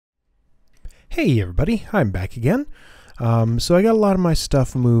Hey everybody, I'm back again. So I got a lot of my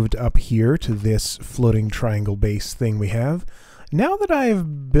stuff moved up here to this floating triangle base thing we have. Now that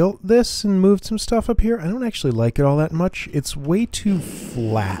I've built this and moved some stuff up here, I don't actually like it all that much. It's way too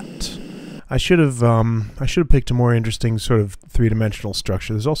flat. I should have picked a more interesting sort of three-dimensional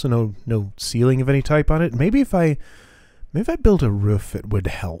structure. There's also no ceiling of any type on it. Maybe if I built a roof, it would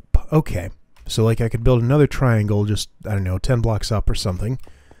help. Okay, so like I could build another triangle just, I don't know, 10 blocks up or something.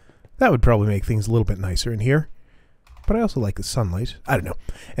 That would probably make things a little bit nicer in here. But I also like the sunlight. I don't know.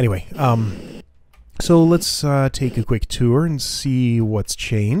 Anyway, so let's take a quick tour and see what's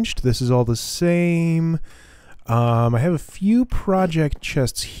changed. This is all the same. I have a few project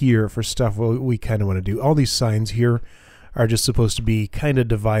chests here for stuff we kind of want to do. All these signs here are just supposed to be kind of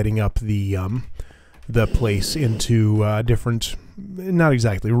dividing up the place into different, not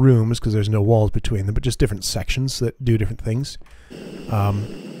exactly rooms because there's no walls between them, but just different sections that do different things.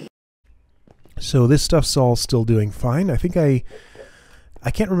 So this stuff's all still doing fine. I think I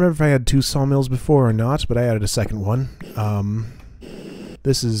can't remember if I had 2 sawmills before or not, but I added a second one.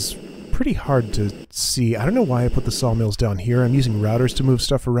 This is pretty hard to see. I don't know why I put the sawmills down here. I'm using routers to move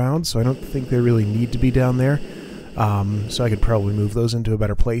stuff around, so I don't think they really need to be down there. So I could probably move those into a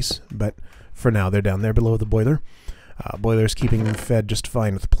better place, but for now they're down there below the boiler. Boiler's keeping them fed just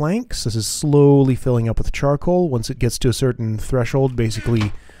fine with planks. This is slowly filling up with charcoal. Once it gets to a certain threshold,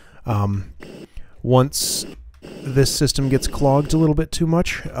 basically once this system gets clogged a little bit too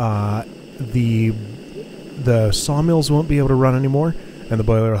much, the sawmills won't be able to run anymore, and the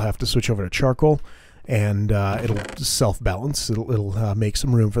boiler will have to switch over to charcoal, and it'll self-balance. It'll make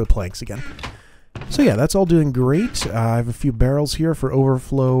some room for the planks again. So yeah, that's all doing great. I have a few barrels here for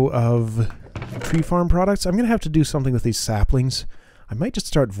overflow of tree farm products. I'm going to have to do something with these saplings. I might just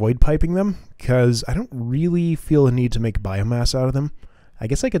start void piping them, because I don't really feel a need to make biomass out of them. I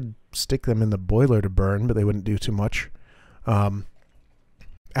guess I could stick them in the boiler to burn, but they wouldn't do too much.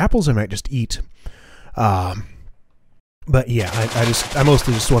 Apples I might just eat. But yeah, I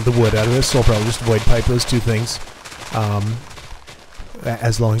mostly just want the wood out of this, so I'll probably just void pipe those 2 things.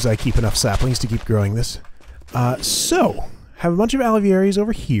 As long as I keep enough saplings to keep growing this. So, have a bunch of alvearies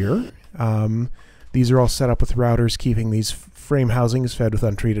over here. These are all set up with routers keeping these frame housings fed with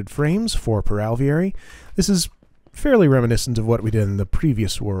untreated frames, 4 per alveary. This is fairly reminiscent of what we did in the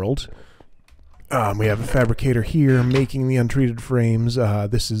previous world. We have a fabricator here making the untreated frames.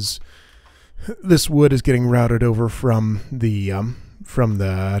 This wood is getting routed over from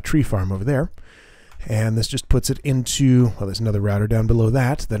the tree farm over there, and this just puts it into, well, there's another router down below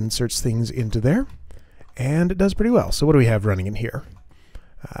that that inserts things into there, and it does pretty well. So what do we have running in here?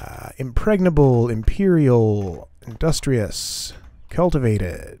 Impregnable, imperial, industrious,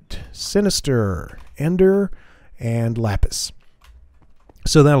 cultivated, sinister, ender, and lapis.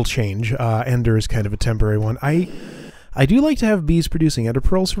 So that'll change. Ender is kind of a temporary one. I do like to have bees producing ender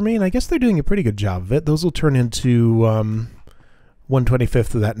pearls for me, and I guess they're doing a pretty good job of it. Those will turn into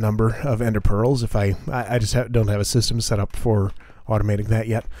 1/25 of that number of ender pearls if I just don't have a system set up for automating that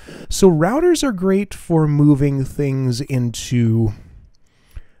yet. So routers are great for moving things into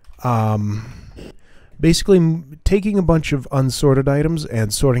basically taking a bunch of unsorted items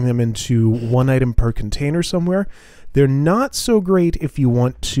and sorting them into 1 item per container somewhere. They're not so great if you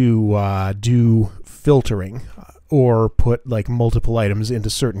want to do filtering or put like multiple items into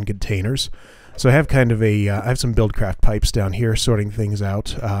certain containers. So I have kind of a, I have some Buildcraft pipes down here sorting things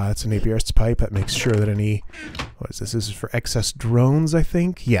out. It's an APRS pipe that makes sure that any, what is this? This is for excess drones, I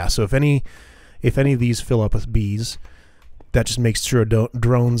think. Yeah, so if any of these fill up with bees, that just makes sure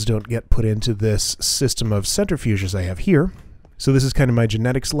drones don't get put into this system of centrifuges I have here. So this is kind of my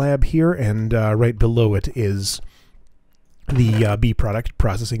genetics lab here, and right below it is the bee product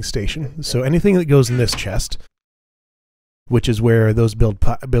processing station. So anything that goes in this chest, which is where those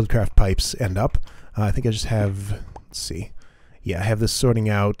Buildcraft pipes end up, I think I just have, let's see, yeah, I have this sorting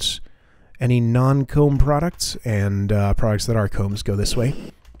out any non-comb products, and products that are combs go this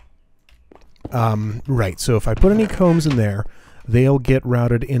way. Right, so if I put any combs in there, they'll get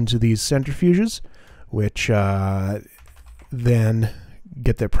routed into these centrifuges, which then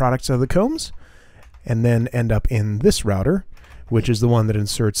get their products out of the combs, and then end up in this router, which is the one that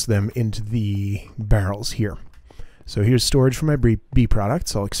inserts them into the barrels here. So here's storage for my bee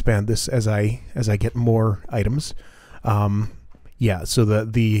products. I'll expand this as I get more items. Yeah, so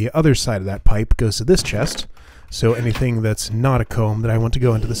the other side of that pipe goes to this chest. So anything that's not a comb that I want to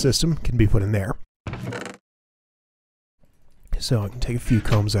go into the system can be put in there. So I can take a few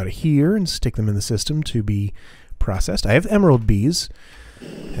combs out of here and stick them in the system to be processed. I have emerald bees.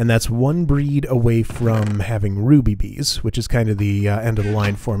 And that's one breed away from having ruby bees, which is kind of the end of the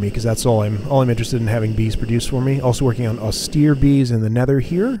line for me, because that's all I'm interested in, having bees produced for me. Also working on austere bees in the nether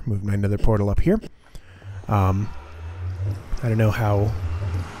here. Move my nether portal up here. I don't know how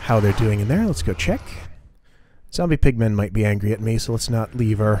they're doing in there. Let's go check. Zombie pigmen might be angry at me, so let's not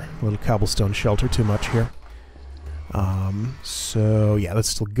leave our little cobblestone shelter too much here. So yeah, that's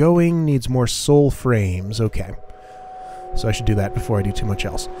still going. Needs more soul frames. Okay. So I should do that before I do too much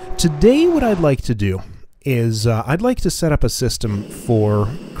else. Today what I'd like to do is I'd like to set up a system for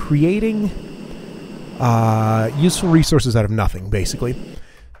creating useful resources out of nothing, basically.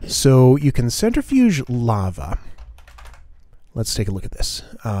 So you can centrifuge lava. Let's take a look at this.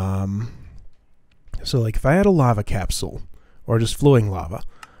 So like if I had a lava capsule, or just flowing lava,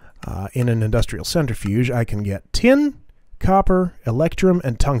 in an industrial centrifuge, I can get tin, copper, electrum,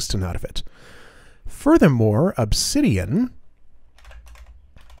 and tungsten out of it. Furthermore, obsidian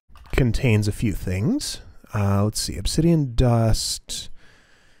contains a few things. Let's see, obsidian dust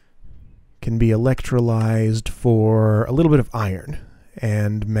can be electrolyzed for a little bit of iron.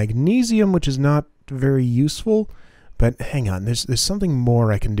 And magnesium, which is not very useful, but hang on, there's something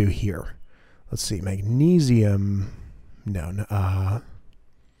more I can do here. Let's see, magnesium, no, I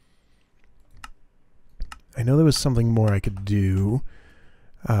know there was something more I could do.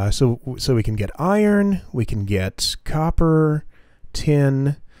 So we can get iron, we can get copper,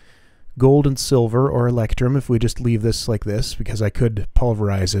 tin, gold and silver, or electrum if we just leave this like this, because I could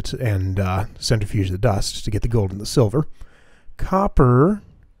pulverize it and centrifuge the dust to get the gold and the silver. Copper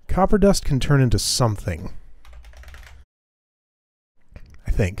dust can turn into something,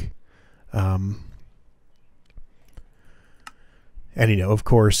 I think. And, you know, of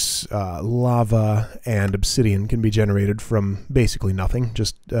course, lava and obsidian can be generated from basically nothing,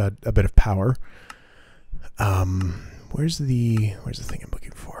 just a bit of power. Where's the thing I'm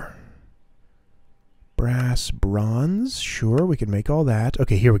looking for? Brass, bronze, sure, we can make all that.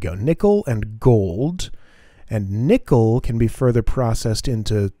 Okay, here we go. Nickel and gold. And nickel can be further processed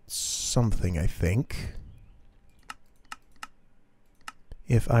into something, I think.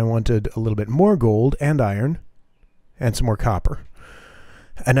 If I wanted a little bit more gold and iron and some more copper.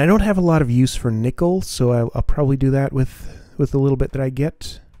 And I don't have a lot of use for nickel, so I'll probably do that with the little bit that I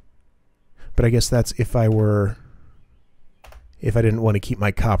get. But I guess that's if I didn't want to keep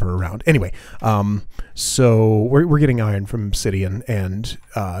my copper around. Anyway, so we're getting iron from obsidian and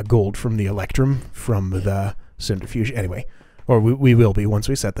gold from the electrum from the centrifuge. Anyway, or we will be once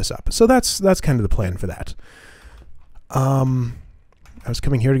we set this up. So that's kind of the plan for that. I was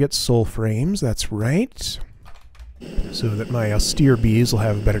coming here to get soul frames, that's right. So that my austere bees will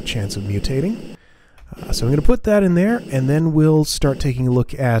have a better chance of mutating. So I'm going to put that in there, and then we'll start taking a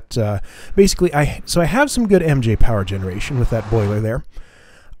look at, basically, I have some good MJ power generation with that boiler there.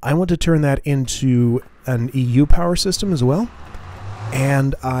 I want to turn that into an EU power system as well.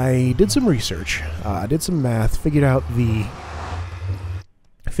 And I did some research, did some math, figured out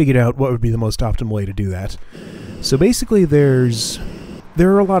what would be the most optimal way to do that. So basically there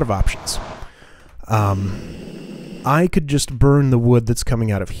are a lot of options. I could just burn the wood that's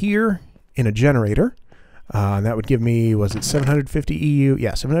coming out of here in a generator. And that would give me, was it 750 EU?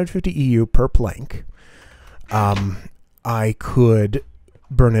 Yeah, 750 EU per plank. I could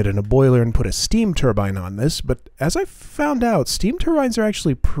burn it in a boiler and put a steam turbine on this, but as I found out, steam turbines are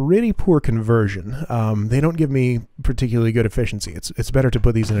actually pretty poor conversion. They don't give me particularly good efficiency. It's better to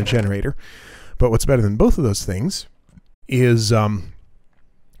put these in a generator. But what's better than both of those things is to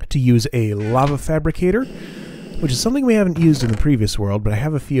use a lava fabricator, which is something we haven't used in the previous world, but I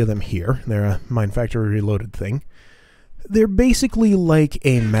have a few of them here. They're a Mine Factory Reloaded thing. They're basically like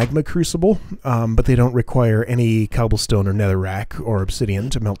a magma crucible, but they don't require any cobblestone or netherrack or obsidian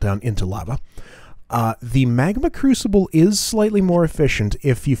to melt down into lava. The magma crucible is slightly more efficient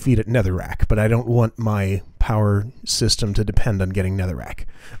if you feed it netherrack, but I don't want my power system to depend on getting netherrack.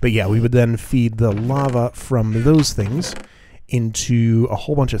 But yeah, we would then feed the lava from those things into a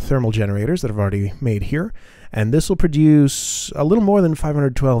whole bunch of thermal generators that I've already made here, and this will produce a little more than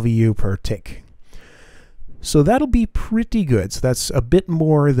 512 EU per tick. So that'll be pretty good. So that's a bit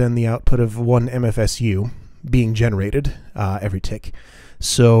more than the output of 1 MFSU being generated every tick.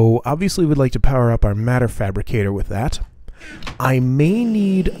 So obviously we'd like to power up our matter fabricator with that. I may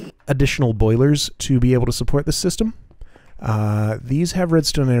need additional boilers to be able to support this system. These have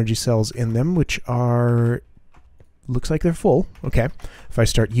redstone energy cells in them, which are... looks like they're full. Okay. If I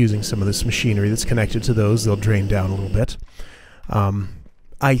start using some of this machinery that's connected to those, they'll drain down a little bit.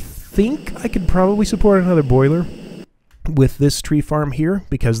 I think I could probably support another boiler with this tree farm here,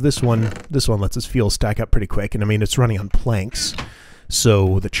 because this one lets its fuel stack up pretty quick, and I mean it's running on planks,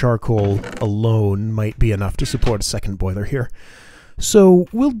 So the charcoal alone might be enough to support a second boiler here. So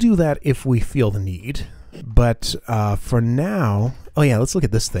we'll do that if we feel the need. But for now, oh yeah, let's look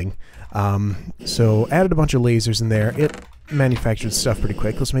at this thing. So added a bunch of lasers in there. It manufactured stuff pretty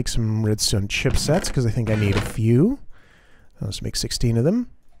quick. Let's make some redstone chipsets because I think I need a few. Let's make 16 of them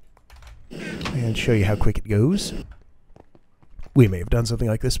and show you how quick it goes. We may have done something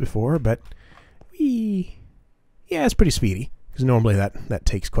like this before, but yeah, it's pretty speedy because normally that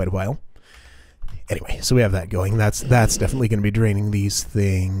takes quite a while. Anyway, so we have that going. That's definitely going to be draining these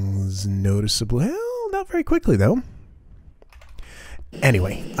things noticeably. Well, not very quickly though.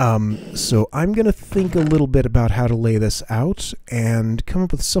 Anyway, so I'm going to think a little bit about how to lay this out and come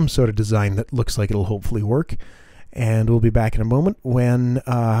up with some sort of design that looks like it'll hopefully work. And we'll be back in a moment when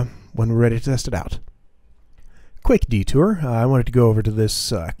we're ready to test it out. Quick detour. I wanted to go over to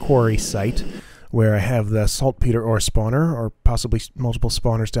this quarry site where I have the saltpeter ore spawner, or possibly multiple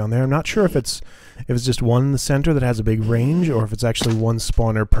spawners down there. I'm not sure if it's just one in the center that has a big range, or if it's actually one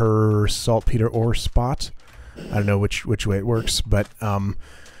spawner per saltpeter ore spot. I don't know which way it works, but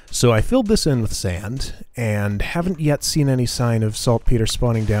so I filled this in with sand and haven't yet seen any sign of saltpeter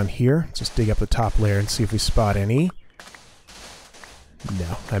spawning down here. Just dig up the top layer and see if we spot any.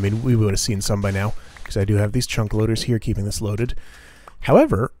 No, I mean, we would have seen some by now because I do have these chunk loaders here keeping this loaded.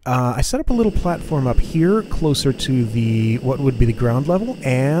 However, I set up a little platform up here closer to what would be the ground level,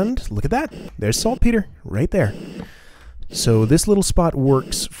 and look at that. There's saltpeter right there. So this little spot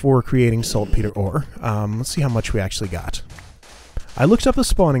works for creating saltpeter ore. Let's see how much we actually got. I looked up the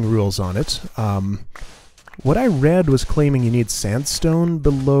spawning rules on it. What I read was claiming you need sandstone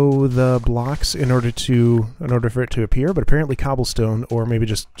below the blocks in order for it to appear, but apparently cobblestone or maybe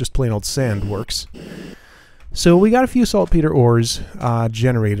just plain old sand works. So we got a few saltpeter ores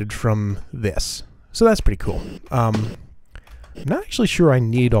generated from this. So that's pretty cool. I'm not actually sure I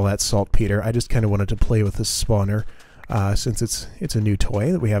need all that saltpeter. I just kind of wanted to play with this spawner since it's a new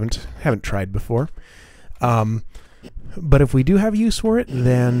toy that we haven't tried before. But if we do have use for it,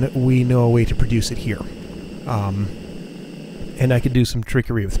 then we know a way to produce it here. And I could do some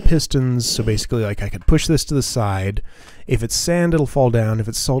trickery with pistons, so basically like I could push this to the side. If it's sand, it'll fall down. If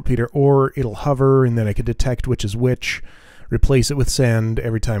it's saltpeter ore, it'll hover, and then I could detect which is which, replace it with sand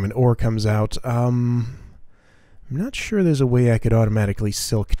every time an ore comes out. I'm not sure there's a way I could automatically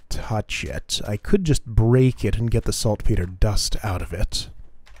silk touch it. I could just break it and get the saltpeter dust out of it.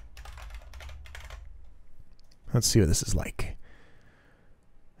 Let's see what this is like.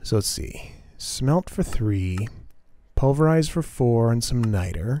 So let's see. Smelt for 3, pulverize for 4, and some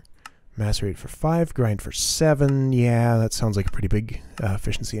niter. Macerate for 5, grind for 7. Yeah, that sounds like a pretty big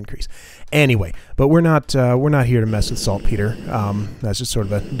efficiency increase. Anyway, but we're not here to mess with saltpeter. That's just sort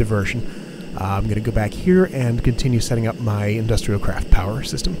of a diversion. I'm going to go back here and continue setting up my industrial craft power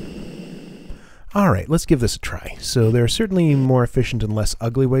system. Alright, let's give this a try. So there are certainly more efficient and less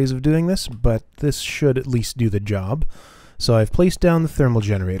ugly ways of doing this, but this should at least do the job. So I've placed down the thermal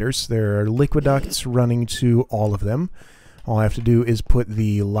generators. There are liquid ducts running to all of them. All I have to do is put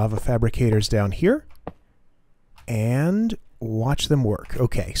the lava fabricators down here and watch them work.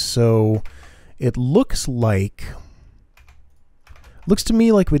 Okay, so it looks to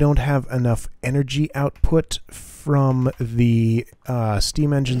me like we don't have enough energy output from the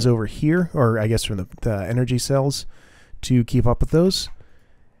steam engines over here, or I guess from the energy cells, to keep up with those.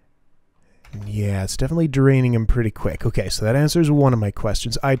 Yeah, it's definitely draining them pretty quick. Okay, so that answers one of my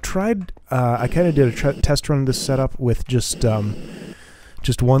questions. I kind of did a test run of this setup with just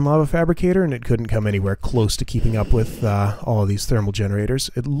one lava fabricator, and it couldn't come anywhere close to keeping up with all of these thermal generators.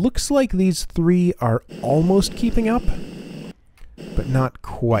 It looks like these 3 are almost keeping up, but not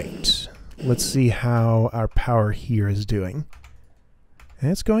quite. Let's see how our power here is doing.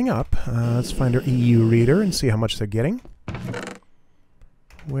 And it's going up. Let's find our EU reader and see how much they're getting.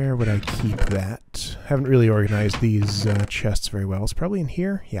 Where would I keep that? Haven't really organized these chests very well. It's probably in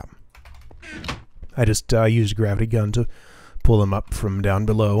here? Yeah. I just used a gravity gun to pull them up from down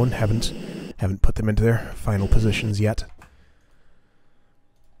below and haven't put them into their final positions yet.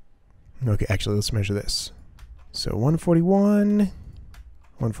 Okay, actually, let's measure this. So 141,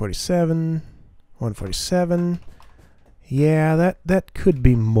 147, 147. Yeah, that could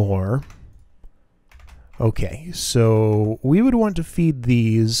be more. Okay, so we would want to feed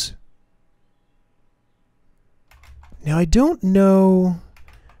these. Now, I don't know.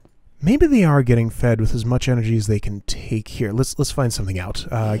 Maybe they are getting fed with as much energy as they can take here. Let's find something out.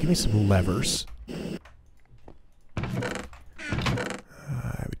 Give me some levers.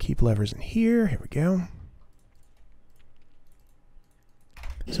 I would keep levers in here. Here we go.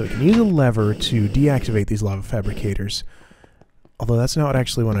 So we can use a lever to deactivate these lava fabricators. Although that's not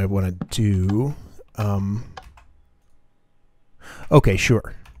actually what I want to do. Okay,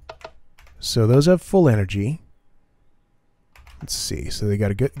 sure. So those have full energy. Let's see. So they got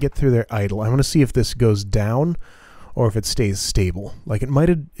to get through their idle. I want to see if this goes down or if it stays stable. Like it might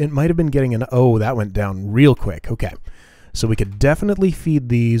have been getting an... Oh, that went down real quick. Okay. So we could definitely feed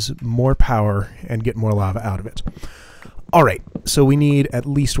these more power and get more lava out of it. All right. So we need at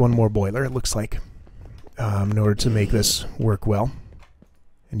least one more boiler, it looks like, in order to make this work well.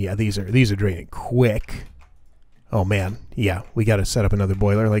 And yeah, these are draining quick. Oh man, yeah, we got to set up another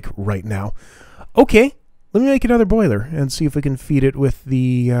boiler like right now. Okay, let me make another boiler and see if we can feed it with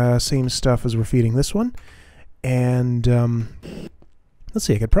the same stuff as we're feeding this one. And let's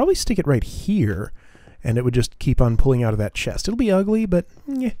see, I could probably stick it right here, and it would just keep on pulling out of that chest. It'll be ugly, but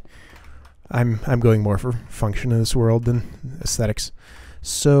yeah, I'm going more for function in this world than aesthetics.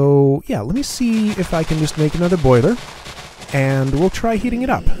 So yeah, let me see if I can just make another boiler. And we'll try heating it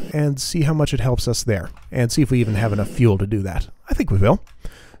up and see how much it helps us there. And see if we even have enough fuel to do that. I think we will.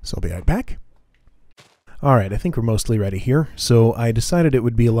 So I'll be right back. Alright, I think we're mostly ready here. So I decided it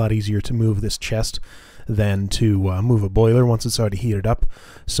would be a lot easier to move this chest than to move a boiler once it's already heated up.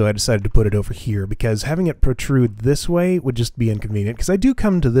 So I decided to put it over here because having it protrude this way would just be inconvenient. Because I do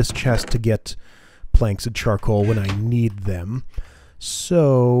come to this chest to get planks and charcoal when I need them.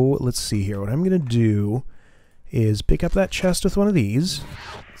 So let's see here. What I'm going to do is pick up that chest with one of these,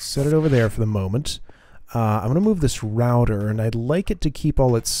 set it over there for the moment. I'm going to move this router, and I'd like it to keep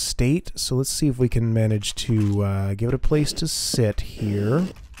all its state, so let's see if we can manage to give it a place to sit here.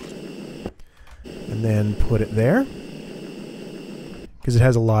 And then put it there. Because it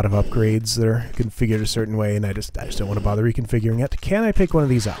has a lot of upgrades that are configured a certain way, and I just don't want to bother reconfiguring it. Can I pick one of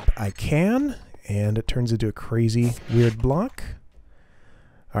these up? I can, and it turns into a crazy, weird block.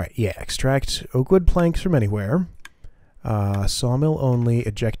 Alright, yeah, extract oakwood planks from anywhere. Sawmill only,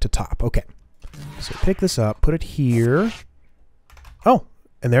 eject to top. Okay. So pick this up, put it here. Oh,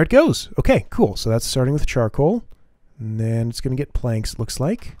 and there it goes. Okay, cool. So that's starting with charcoal. And then it's going to get planks, it looks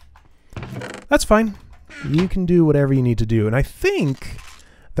like. That's fine. You can do whatever you need to do. And I think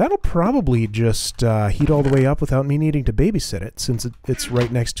that'll probably just heat all the way up without me needing to babysit it, since it's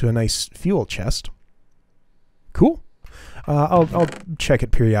right next to a nice fuel chest. Cool. I'll check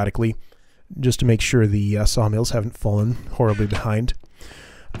it periodically just to make sure the sawmills haven't fallen horribly behind.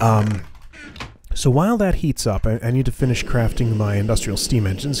 So while that heats up, I need to finish crafting my industrial steam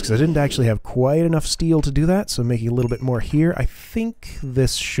engines because I didn't actually have quite enough steel to do that, so making a little bit more here. I think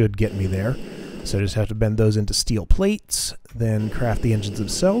this should get me there. So I just have to bend those into steel plates, then craft the engines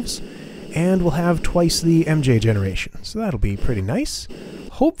themselves, and we'll have twice the MJ generation. So that'll be pretty nice.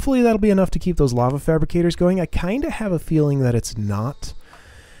 Hopefully that'll be enough to keep those lava fabricators going. I kind of have a feeling that it's not.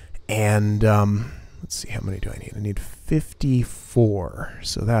 And let's see, how many do I need? I need 54,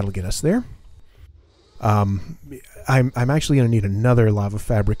 so that'll get us there. I'm actually going to need another lava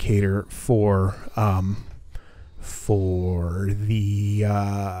fabricator for the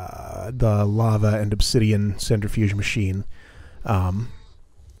lava and obsidian centrifuge machine that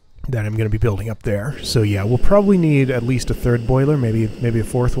I'm going to be building up there. So yeah, we'll probably need at least a third boiler, maybe a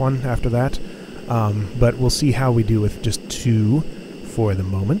fourth one after that. But we'll see how we do with just 2 for the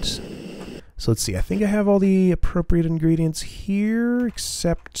moment. So let's see, I think I have all the appropriate ingredients here,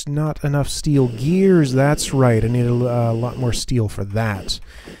 except not enough steel gears. That's right, I need a lot more steel for that.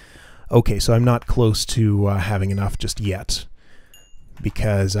 Okay, so I'm not close to having enough just yet,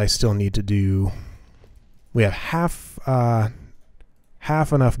 because I still need to do... We have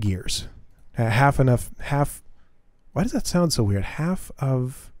half enough gears. Why does that sound so weird? Half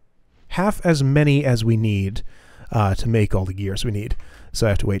as many as we need to make all the gears we need. So I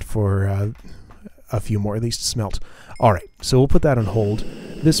have to wait for a few more of these to smelt. Alright, so we'll put that on hold.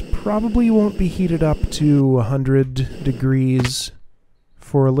 This probably won't be heated up to 100 degrees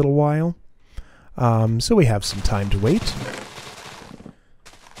for a little while. So we have some time to wait.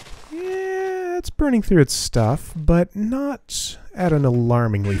 Yeah, it's burning through its stuff, but not at an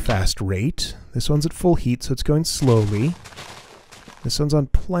alarmingly fast rate. This one's at full heat, so it's going slowly. This one's on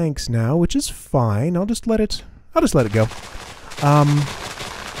planks now, which is fine. I'll just let it go.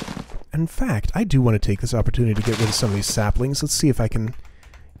 In fact, I do want to take this opportunity to get rid of some of these saplings. Let's see if I can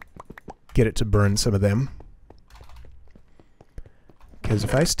get it to burn some of them. Because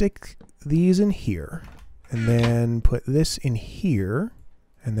if I stick these in here, and then put this in here,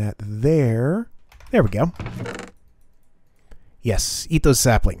 and that there we go. Yes, eat those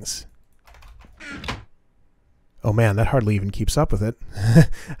saplings. Oh man, that hardly even keeps up with it.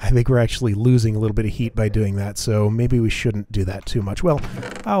 I think we're actually losing a little bit of heat by doing that, so maybe we shouldn't do that too much. Well,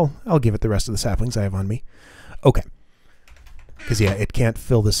 I'll give it the rest of the saplings I have on me. Okay. Because, yeah, it can't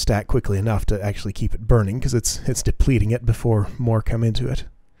fill the stack quickly enough to actually keep it burning, because it's depleting it before more come into it.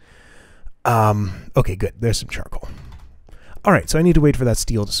 Okay, good. There's some charcoal. All right, so I need to wait for that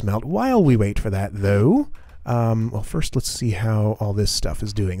steel to smelt. While we wait for that, though, well, first let's see how all this stuff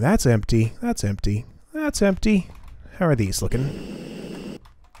is doing. That's empty. That's empty. That's empty. How are these looking?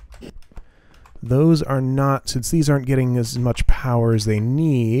 Those are not, since these aren't getting as much power as they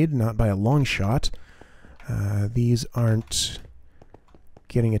need, not by a long shot, these aren't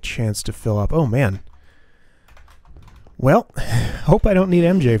getting a chance to fill up. Oh, man. Well, hope I don't need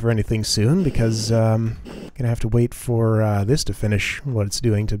MJ for anything soon, because I'm going to have to wait for this to finish what it's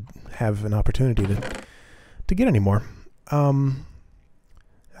doing to have an opportunity to get any more.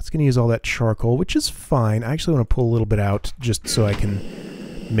 That's going to use all that charcoal, which is fine. I actually want to pull a little bit out just so I can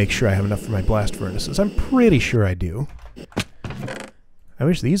make sure I have enough for my blast furnaces. I'm pretty sure I do. I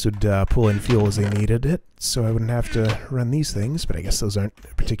wish these would pull in fuel as they needed it, so I wouldn't have to run these things, but I guess those aren't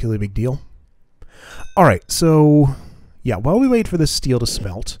a particularly big deal. Alright, so yeah, while we wait for this steel to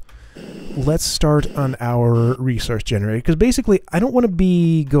smelt, let's start on our resource generator, because basically I don't want to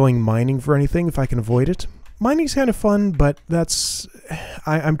be going mining for anything if I can avoid it. Mining's kind of fun, but that's...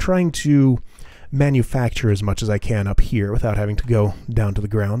 I'm trying to manufacture as much as I can up here without having to go down to the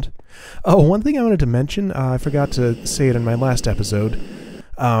ground. Oh, one thing I wanted to mention, I forgot to say it in my last episode.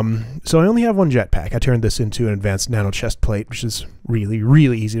 So I only have one jetpack. I turned this into an advanced nano chest plate, which is really,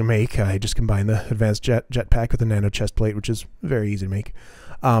 really easy to make. I just combined the advanced jetpack with the nano chest plate, which is very easy to make.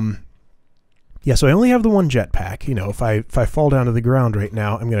 Yeah, so I only have the one jetpack. You know, if I fall down to the ground right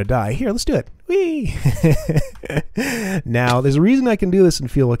now, I'm going to die. Here, let's do it. Whee! Now, there's a reason I can do this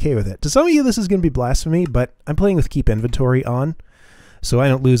and feel okay with it. To some of you, this is going to be blasphemy, but I'm playing with keep inventory on, so I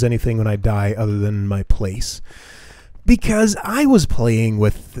don't lose anything when I die other than my place. Because I was playing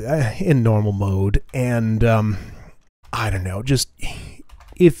with in normal mode, and I don't know, just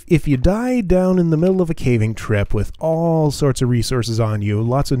if you die down in the middle of a caving trip with all sorts of resources on you,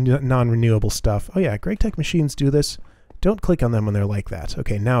 lots of non-renewable stuff. Oh yeah, Greg Tech machines do this. Don't click on them when they're like that.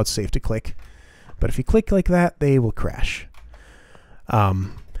 Okay, now it's safe to click. But if you click like that, they will crash.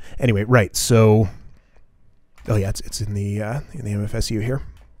 Anyway, right, so... Oh yeah, it's in the MFSU here.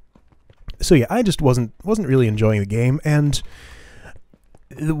 So yeah, I just wasn't really enjoying the game, and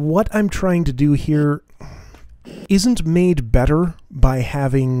what I'm trying to do here isn't made better by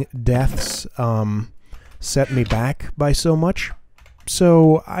having deaths set me back by so much.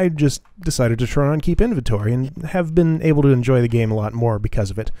 So I just decided to turn on keep inventory and have been able to enjoy the game a lot more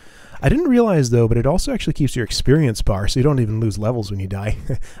because of it. I didn't realize though, but it also actually keeps your experience bar, so you don't even lose levels when you die.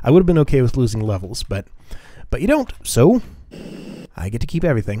 I would have been okay with losing levels, but you don't, so I get to keep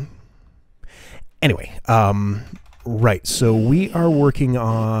everything. Anyway, right, so we are working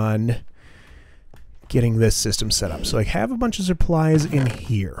on getting this system set up. So I have a bunch of supplies in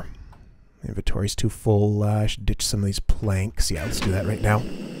here. Inventory's too full. I should ditch some of these planks. Yeah, let's do that right now.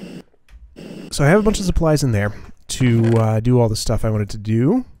 So I have a bunch of supplies in there to do all the stuff I wanted to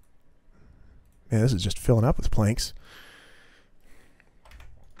do. Man, this is just filling up with planks.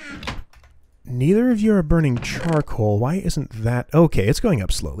 Neither of you are burning charcoal. Why isn't that... Okay, it's going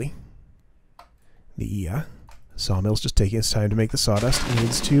up slowly. The sawmill's just taking its time to make the sawdust. It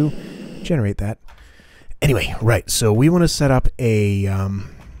needs to generate that. Anyway, right, so we want to set up a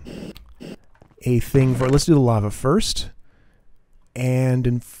thing for... Let's do the lava first. And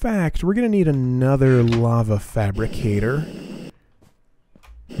in fact, we're going to need another lava fabricator.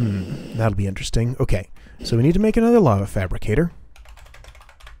 That'll be interesting. Okay, so we need to make another lava fabricator.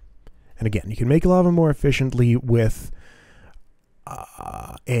 And again, you can make lava more efficiently with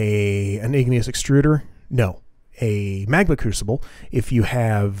an igneous extruder. No, a magma crucible if you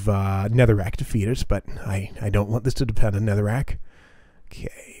have netherrack to feed it, but I don't want this to depend on netherrack.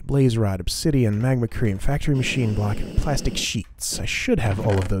 Okay, blaze rod, obsidian, magma cream, factory machine block, and plastic sheets. I should have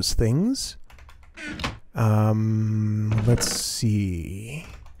all of those things. Let's see.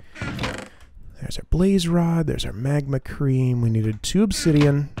 There's our blaze rod, there's our magma cream. We needed 2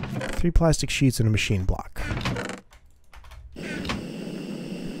 obsidian, 3 plastic sheets, and a machine block.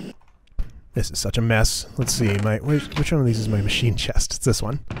 This is such a mess. Let's see, which one of these is my machine chest? It's this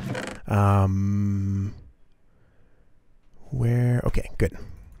one. Okay, good.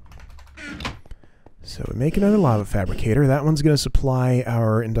 So we make another lava fabricator. That one's going to supply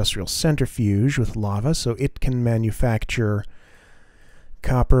our industrial centrifuge with lava, so it can manufacture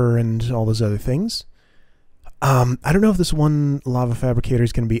copper and all those other things. I don't know if this one lava fabricator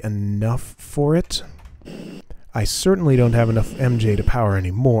is going to be enough for it. I certainly don't have enough MJ to power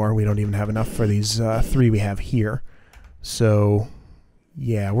anymore. We don't even have enough for these 3 we have here. So,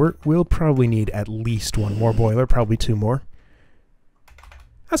 yeah, we'll probably need at least 1 more boiler, probably 2 more.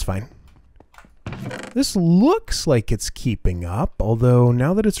 That's fine. This looks like it's keeping up, although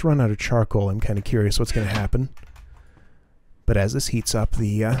now that it's run out of charcoal, I'm kind of curious what's going to happen. But as this heats up,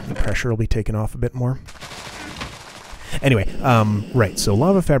 the pressure will be taken off a bit more. Anyway, right, so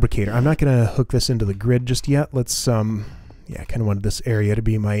lava fabricator. I'm not going to hook this into the grid just yet. Let's, yeah, I kind of wanted this area to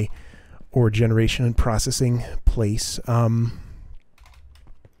be my ore generation and processing place.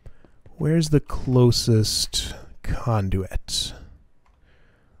 Where's the closest conduit?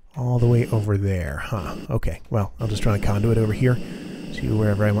 All the way over there, huh? Okay, well, I'll just run a conduit over here to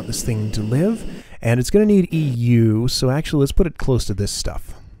wherever I want this thing to live. And it's going to need EU, so actually let's put it close to this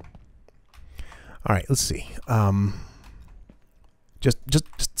stuff. All right, let's see.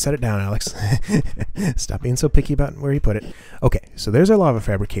 Just set it down, Alex. Stop being so picky about where you put it. Okay, so there's our lava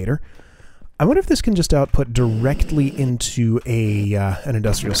fabricator. I wonder if this can just output directly into a an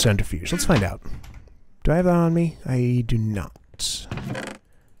industrial centrifuge. Let's find out. Do I have that on me? I do not.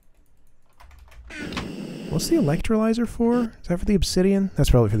 What's the electrolyzer for? Is that for the obsidian? That's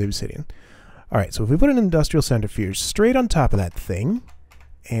probably for the obsidian. Alright, so if we put an industrial centrifuge straight on top of that thing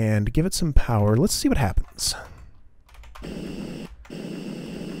and give it some power, let's see what happens.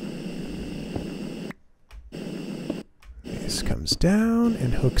 This comes down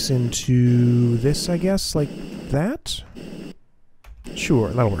and hooks into this, I guess, like that. Sure,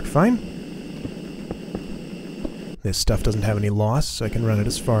 that'll work fine. This stuff doesn't have any loss, so I can run it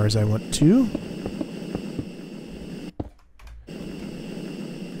as far as I want to.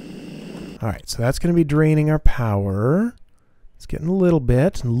 Alright, so that's going to be draining our power. It's getting a little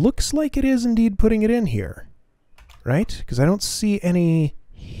bit. And looks like it is indeed putting it in here. Right? Because I don't see any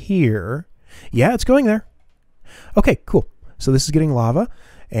here. Yeah, it's going there. Okay, cool. So this is getting lava.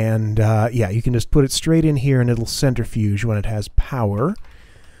 And yeah, you can just put it straight in here and it'll centrifuge when it has power.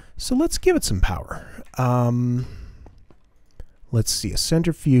 So let's give it some power. Let's see, a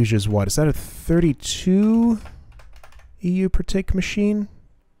centrifuge is what? Is that a 32 EU per tick machine?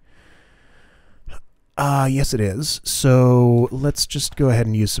 Yes it is. So let's just go ahead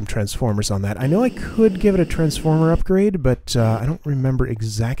and use some transformers on that. I know I could give it a transformer upgrade, but I don't remember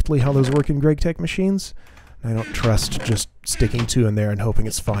exactly how those work in GregTech machines. I don't trust just sticking two in there and hoping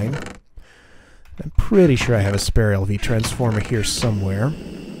it's fine. I'm pretty sure I have a spare LV transformer here somewhere.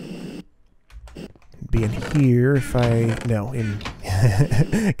 It'd be in here if I... No, in...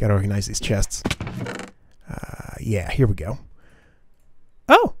 Gotta organize these chests. Yeah, here we go.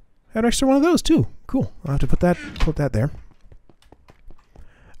 Oh! I had an extra one of those too. Cool. I'll have to put that there.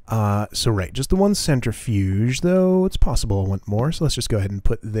 So right, just the one centrifuge, though it's possible I want more, so let's just go ahead and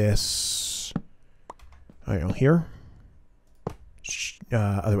put this, I don't know, here.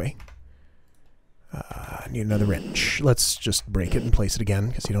 Other way. I need another wrench. Let's just break it and place it again,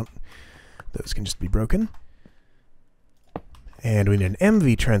 because you don't, those can just be broken. And we need an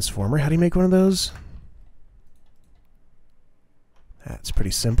MV transformer. How do you make one of those? That's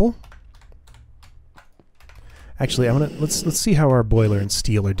pretty simple. Actually, let's see how our boiler and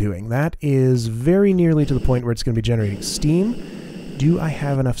steel are doing. That is very nearly to the point where it's going to be generating steam. Do I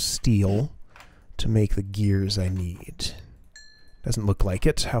have enough steel to make the gears I need? Doesn't look like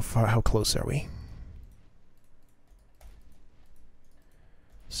it. How close are we?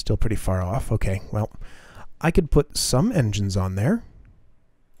 Still pretty far off. Okay, well, I could put some engines on there.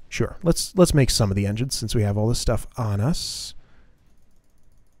 Sure, let's make some of the engines since we have all this stuff on us.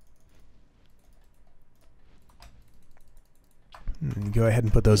 Go ahead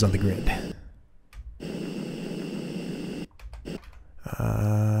and put those on the grid.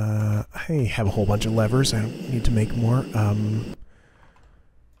 I have a whole bunch of levers. I don't need to make more.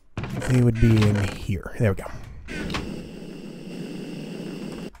 They would be in here. There we go.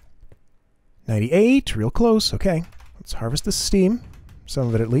 98, real close. Okay, let's harvest the steam. Some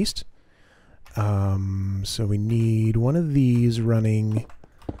of it at least. So we need one of these running.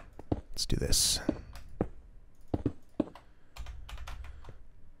 Let's do this.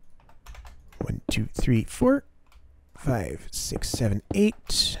 1, 2, 3, 4, 5, 6, 7,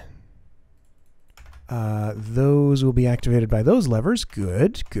 8. Those will be activated by those levers.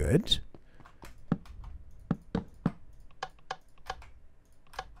 Good, good.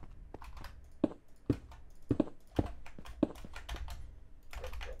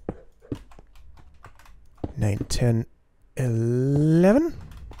 Nine, 10, 11.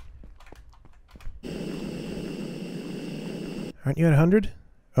 Aren't you at 100?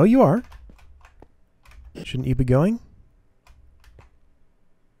 Oh, you are. Shouldn't you be going?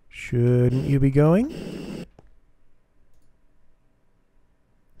 Shouldn't you be going?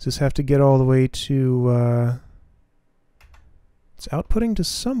 Does this have to get all the way to, it's outputting to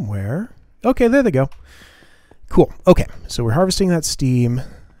somewhere. Okay, there they go. Cool. Okay, so we're harvesting that steam.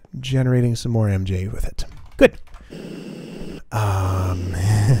 generating some more MJ with it. Good. And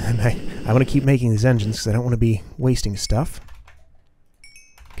I want to keep making these engines because I don't want to be wasting stuff.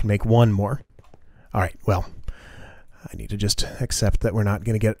 Can make one more. All right, well, I need to just accept that we're not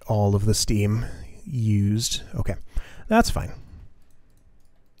going to get all of the steam used. Okay, that's fine.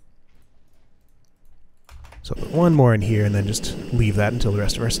 So put one more in here and then just leave that until the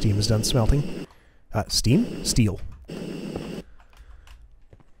rest of our steam is done smelting. Steam? Steel.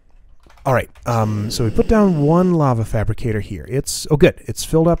 All right, so we put down one lava fabricator here. Oh good, it's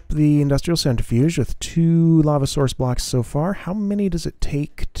filled up the industrial centrifuge with 2 lava source blocks so far. How many does it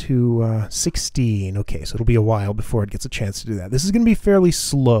take to, 16. Okay, so it'll be a while before it gets a chance to do that. This is going to be fairly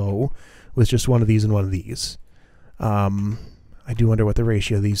slow with just one of these and one of these. I do wonder what the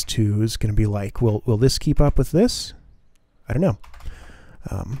ratio of these two is going to be like. Will this keep up with this? I don't know.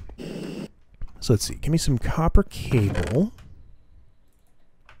 So let's see, give me some copper cable.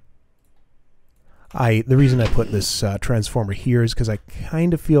 The reason I put this transformer here is because I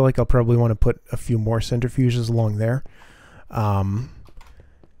kind of feel like I'll probably want to put a few more centrifuges along there. And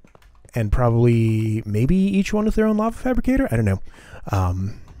probably, maybe each one with their own lava fabricator? I don't know.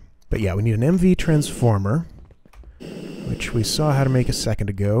 But yeah, we need an MV transformer, which we saw how to make a second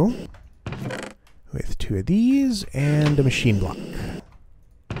ago, with 2 of these and a machine block.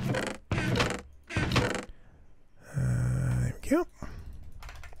 There we go.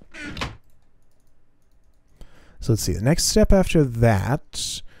 So let's see, the next step after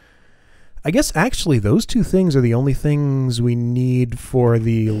that, I guess actually those 2 things are the only things we need for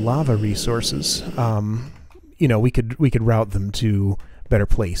the lava resources. You know, we could route them to better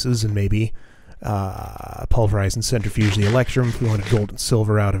places and maybe pulverize and centrifuge the electrum if we wanted gold and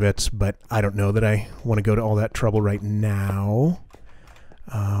silver out of it, but I don't know that I want to go to all that trouble right now.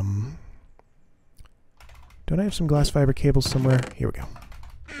 Don't I have some glass fiber cables somewhere? Here we go.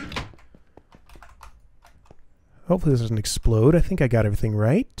 Hopefully this doesn't explode. I think I got everything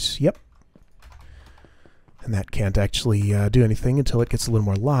right. Yep. And that can't actually do anything until it gets a little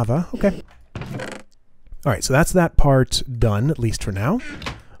more lava. Okay. All right, so that's that part done, at least for now.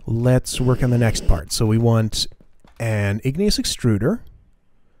 Let's work on the next part. So we want an igneous extruder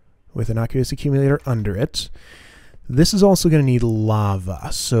with an aqueous accumulator under it. This is also going to need lava,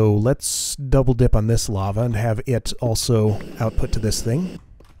 so let's double dip on this lava and have it also output to this thing.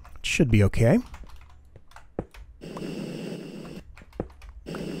 It should be okay.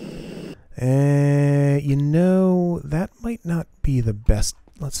 You know, that might not be the best.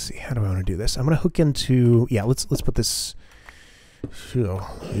 Let's see, how do I want to do this? I'm going to hook into, yeah, let's put this, this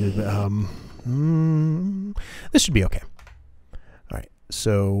should be okay. All right,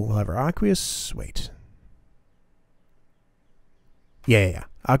 so we'll have our aqueous, wait. Yeah.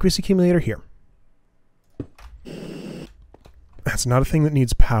 Aqueous accumulator here. That's not a thing that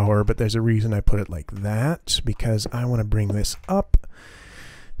needs power, but there's a reason I put it like that, because I want to bring this up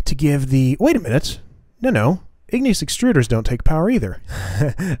to give the... Wait a minute. No. Igneous extruders don't take power either.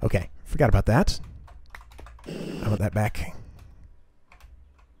 Okay, forgot about that. I want that back.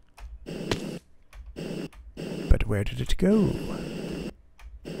 But where did it go?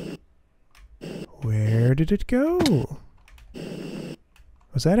 Where did it go?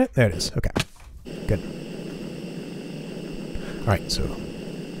 Was that it? There it is. Okay. Good. Alright, so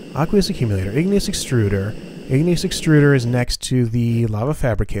aqueous accumulator, igneous extruder. Igneous extruder is next to the lava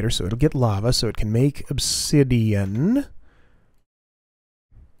fabricator, so it'll get lava, so it can make obsidian.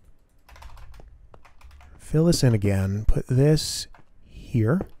 Fill this in again. Put this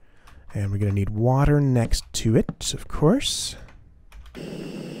here. And we're going to need water next to it, of course. I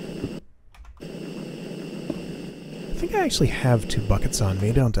think I actually have 2 buckets on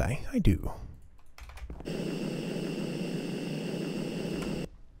me, don't I? I do.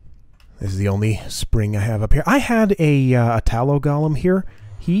 This is the only spring I have up here. I had a tallow golem here.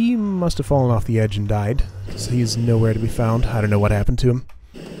 He must have fallen off the edge and died, because he's nowhere to be found. I don't know what happened to him.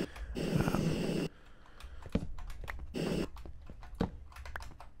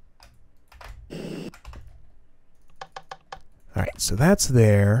 Alright, so that's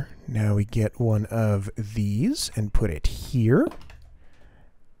there. Now we get one of these and put it here.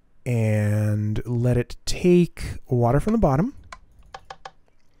 And let it take water from the bottom.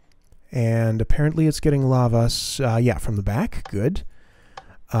 And apparently it's getting lava, yeah, from the back. Good.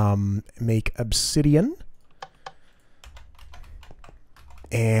 Make obsidian.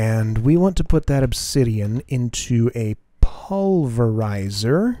 And we want to put that obsidian into a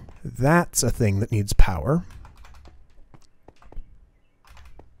pulverizer. That's a thing that needs power.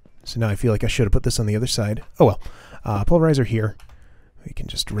 So now I feel like I should have put this on the other side. Oh well. Pulverizer here. We can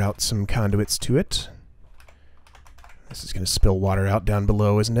just route some conduits to it. This is going to spill water out down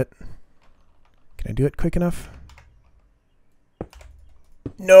below, isn't it? Can I do it quick enough?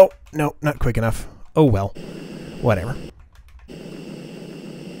 No, no, not quick enough. Oh well. Whatever.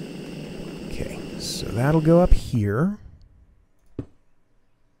 Okay, so that'll go up here.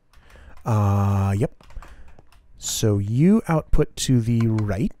 Yep. So you output to the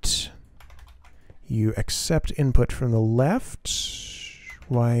right. You accept input from the left.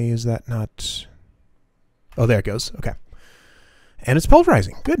 Why is that not... Oh, there it goes. Okay. And it's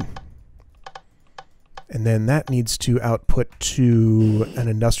pulverizing. Good. And then that needs to output to an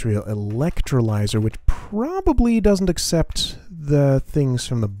industrial electrolyzer, which probably doesn't accept the things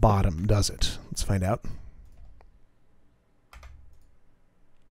from the bottom, does it? Let's find out.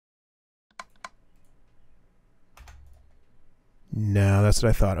 No, that's what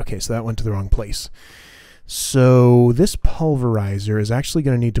I thought. Okay, so that went to the wrong place. So this pulverizer is actually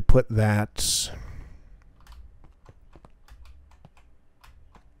going to need to put that...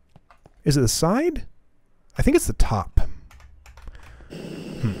 Is it the side? I think it's the top.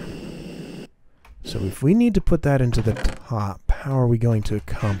 So if we need to put that into the top, how are we going to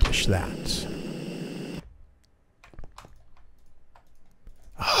accomplish that?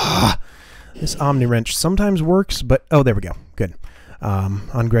 This Omni wrench sometimes works, but... Oh, there we go. Good.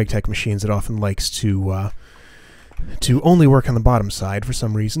 On Greg Tech machines, it often likes to only work on the bottom side for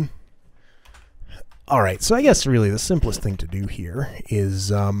some reason. Alright, so I guess really the simplest thing to do here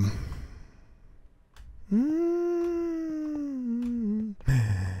is...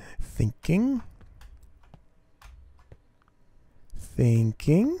 Thinking.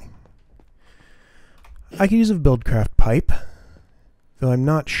 I could use a Buildcraft pipe, though I'm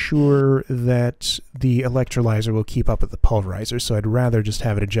not sure that the electrolyzer will keep up with the pulverizer, so I'd rather just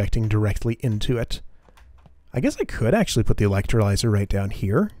have it ejecting directly into it. I guess I could actually put the electrolyzer right down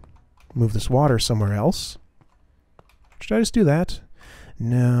here. Move this water somewhere else. Should I just do that?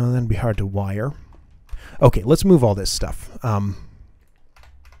 No, that'd be hard to wire. Okay, let's move all this stuff.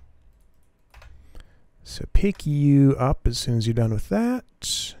 So pick you up as soon as you're done with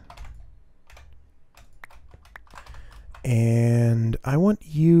that. And I want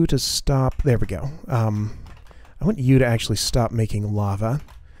you to stop... There we go. I want you to actually stop making lava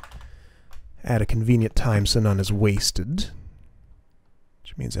at a convenient time so none is wasted.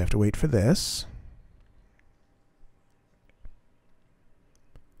 Which means I have to wait for this.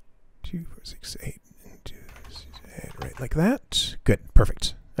 2, 4, 6, 8. 2, 6, 8. Right, like that. Good,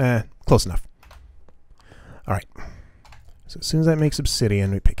 perfect. Close enough. Alright. So as soon as that makes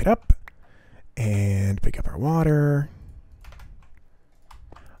obsidian, we pick it up. And pick up our water.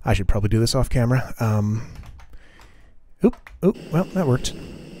 I should probably do this off camera. Oop, well, that worked.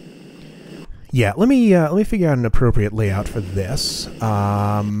 Yeah, let me figure out an appropriate layout for this,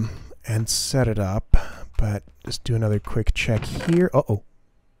 and set it up. But just do another quick check here. Uh-oh.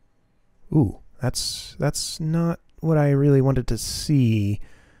 Ooh, that's not what I really wanted to see.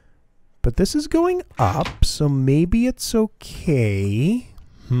 But this is going up, so maybe it's okay.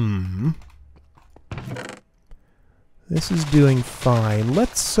 This is doing fine.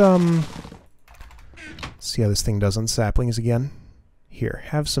 Let's see how this thing does on saplings again. Here,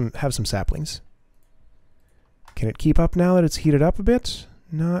 have some saplings. Can it keep up now that it's heated up a bit?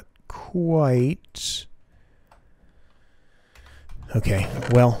 Not quite. Okay,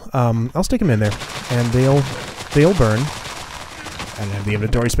 well, I'll stick them in there, and they'll burn. I don't have the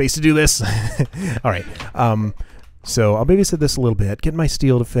inventory space to do this. All right. So I'll babysit this a little bit, get my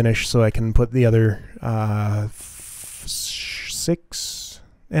steel to finish so I can put the other 6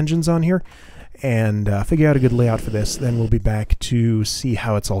 engines on here, and figure out a good layout for this. Then we'll be back to see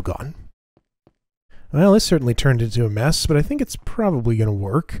how it's all gone. Well, this certainly turned into a mess, but I think it's probably going to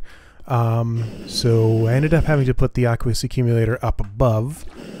work. So I ended up having to put the aqueous accumulator up above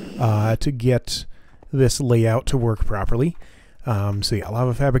to get this layout to work properly. So yeah,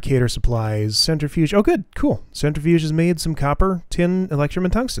 lava fabricator supplies, centrifuge. Oh, good, cool. Centrifuge has made some copper, tin, electrum,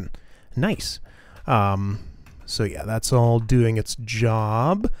 and tungsten. Nice. So yeah, that's all doing its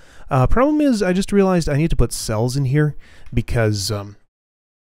job. Problem is, I just realized I need to put cells in here because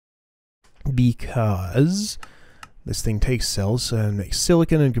this thing takes cells and makes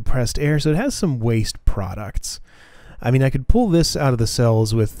silicon and compressed air, so it has some waste products. I mean, I could pull this out of the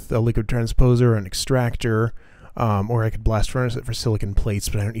cells with a liquid transposer or an extractor, or I could blast furnace it for silicon plates,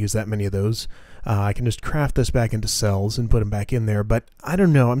 but I don't use that many of those. I can just craft this back into cells and put them back in there, but I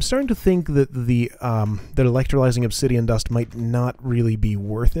don't know. I'm starting to think that that electrolyzing obsidian dust might not really be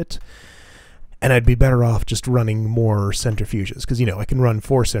worth it, and I'd be better off just running more centrifuges, because, you know, I can run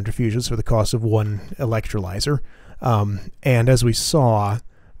 4 centrifuges for the cost of 1 electrolyzer, and as we saw,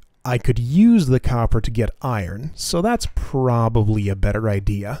 I could use the copper to get iron, so that's probably a better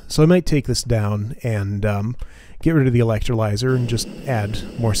idea. So I might take this down and get rid of the electrolyzer and just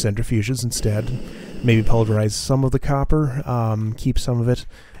add more centrifuges instead. Maybe pulverize some of the copper, keep some of it,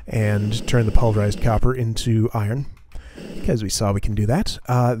 and turn the pulverized copper into iron. Because we saw we can do that.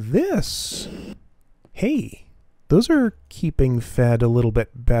 Hey, those are keeping fed a little bit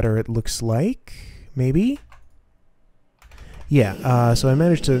better, it looks like. Maybe? Yeah, so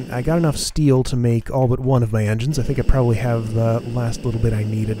I got enough steel to make all but one of my engines. I think I probably have the last little bit I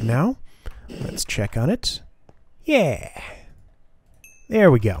needed now. Let's check on it. Yeah! There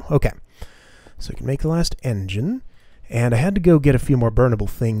we go. Okay. So I can make the last engine. And I had to go get a few more burnable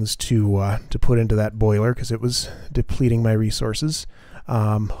things to put into that boiler because it was depleting my resources.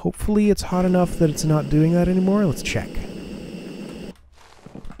 Hopefully it's hot enough that it's not doing that anymore. Let's check.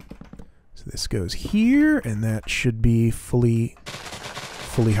 So this goes here, and that should be fully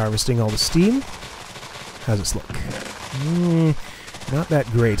harvesting all the steam. How's this look? Not that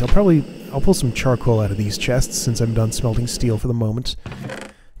great. I'll pull some charcoal out of these chests since I'm done smelting steel for the moment,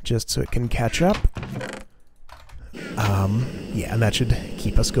 just so it can catch up. Yeah, and that should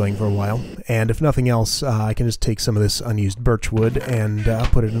keep us going for a while. And if nothing else, I can just take some of this unused birch wood and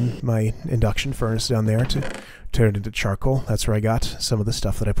put it in my induction furnace down there to turn it into charcoal. That's where I got some of the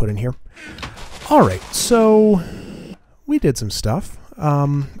stuff that I put in here. Alright, so we did some stuff.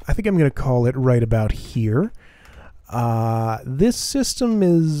 I think I'm going to call it right about here. This system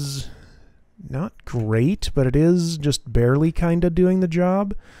is not great, but it is just barely kind of doing the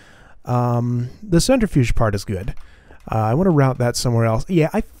job. The centrifuge part is good. I want to route that somewhere else. Yeah,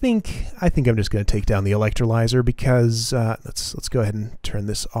 I think I'm just going to take down the electrolyzer because let's go ahead and turn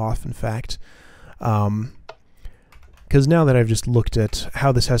this off. In fact, because now that I've just looked at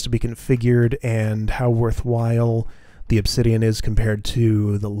how this has to be configured and how worthwhile the obsidian is compared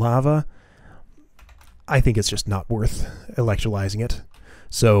to the lava, I think it's just not worth electrolyzing it.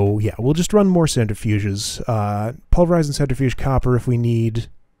 So yeah, we'll just run more centrifuges, pulverize and centrifuge copper if we need.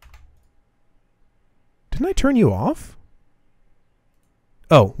 Didn't I turn you off?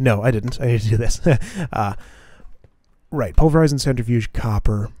 Oh, no, I didn't. I need to do this. Right, pulverize and centrifuge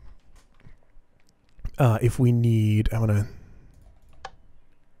copper. If we need... I want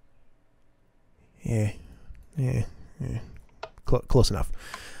to... Close enough.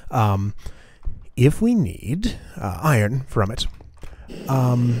 If we need iron from it.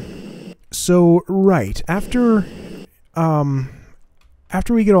 So, right, after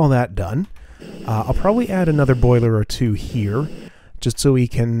we get all that done, I'll probably add another boiler or two here, just so we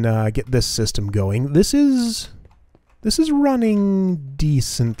can get this system going. This is running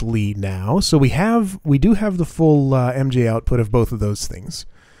decently now, so we do have the full MJ output of both of those things.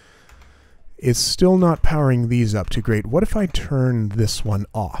 It's still not powering these up too great. What if I turn this one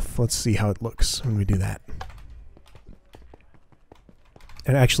off? Let's see how it looks when we do that.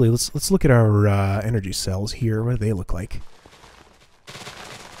 And actually, let's look at our energy cells here. What do they look like?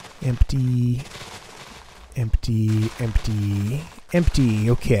 Empty, empty, empty, empty.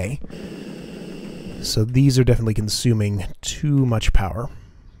 Okay. So these are definitely consuming too much power.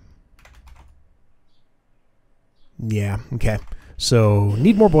 Yeah, okay. So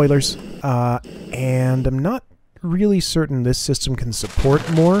need more boilers. And I'm not really certain this system can support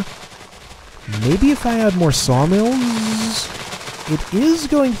more. Maybe if I add more sawmills. It is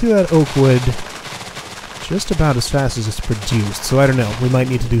going through that oak wood just about as fast as it's produced, so I don't know. We might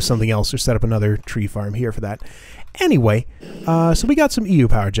need to do something else or set up another tree farm here for that. Anyway, so we got some EU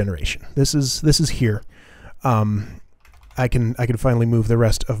power generation. This is here. I can finally move the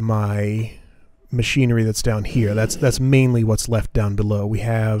rest of my machinery that's down here. That's mainly what's left down below. We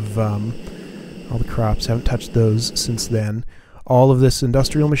have all the crops. Haven't touched those since then. All of this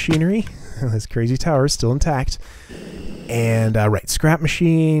industrial machinery, this crazy tower is still intact. And, right, scrap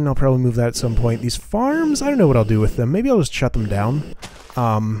machine, I'll probably move that at some point. These farms, I don't know what I'll do with them. Maybe I'll just shut them down.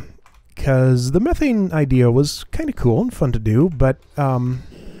 Because the methane idea was kind of cool and fun to do, but where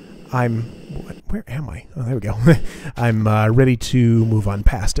am I? Oh, there we go. I'm ready to move on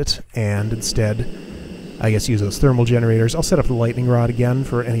past it, and instead, I guess, use those thermal generators. I'll set up the lightning rod again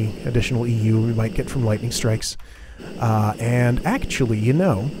for any additional EU we might get from lightning strikes. And actually, you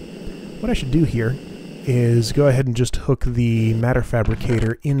know, what I should do here is go ahead and just hook the matter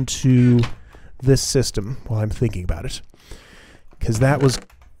fabricator into this system while I'm thinking about it. Because that was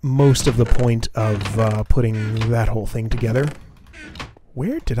most of the point of putting that whole thing together.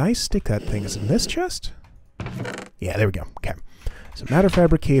 Where did I stick that thing? Is it in this chest? Yeah, there we go. Okay. So matter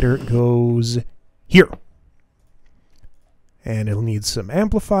fabricator goes here. And it'll need some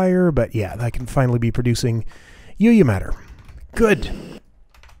amplifier, but yeah, that can finally be producing UU matter. Good.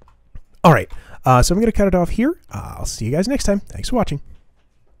 All right, so I'm going to cut it off here. I'll see you guys next time. Thanks for watching.